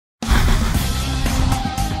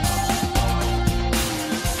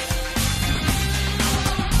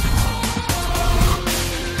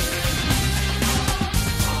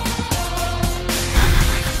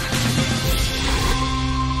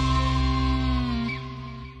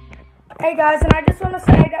Hey guys, and I just want to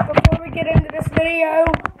say that before we get into this video,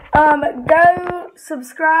 go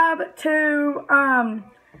subscribe to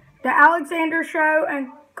The Alexander Show and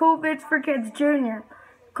Cool Bits for Kids Jr.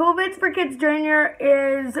 Cool Bits for Kids Jr.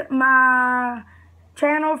 is my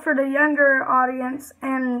channel for the younger audience,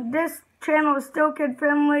 and this channel is still kid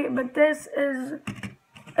friendly, but this is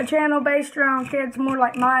a channel based around kids more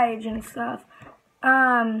like my age and stuff.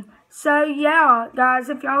 So yeah, guys,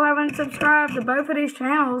 if y'all haven't subscribed to both of these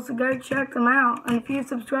channels, go check them out. And if you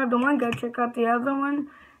subscribe to one, go check out the other one.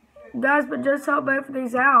 Guys, but just help both of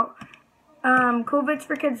these out. Cool Bits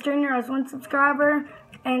for Kids Jr. has 1 subscriber,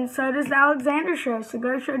 and so does the Alexander Show. So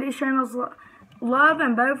go show these channels love,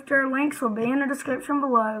 and both their links will be in the description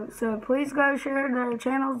below. So please go share their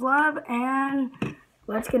channels love, and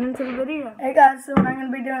let's get into the video. Hey guys, so what I'm going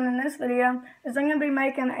to be doing in this video is I'm going to be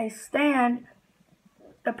making a stand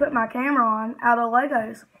to put my camera on out of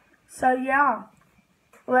Legos. So yeah,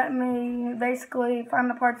 let me basically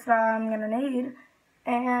find the parts that I'm going to need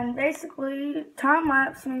and basically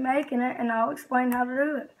time-lapse me making it, and I'll explain how to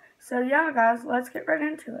do it. So yeah guys, let's get right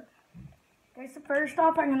into it. Okay, so first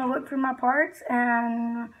off I'm going to look through my parts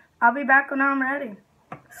and I'll be back when I'm ready.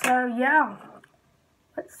 So yeah,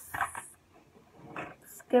 let's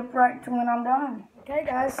skip right to when I'm done. Okay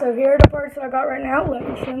guys, so here are the parts that I got right now. Let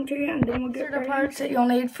me show them to you, and then we'll get the parts that you'll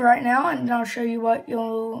need for right now, and then I'll show you what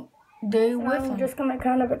you'll do with them. I'm just going to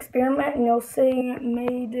kind of experiment, and you'll see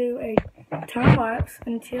me do a time lapse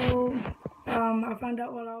until I find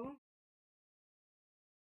out what I want.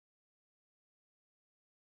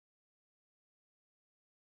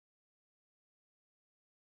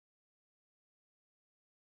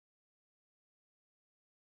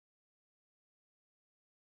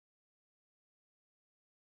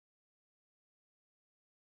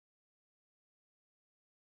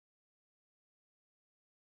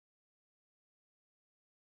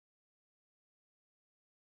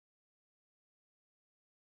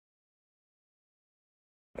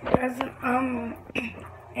 Guys,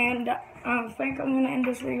 and I think I'm going to end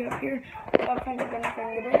this video up here. If I think of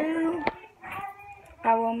anything to do,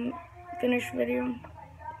 I will finish the video.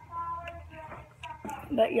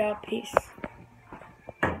 But yeah, peace.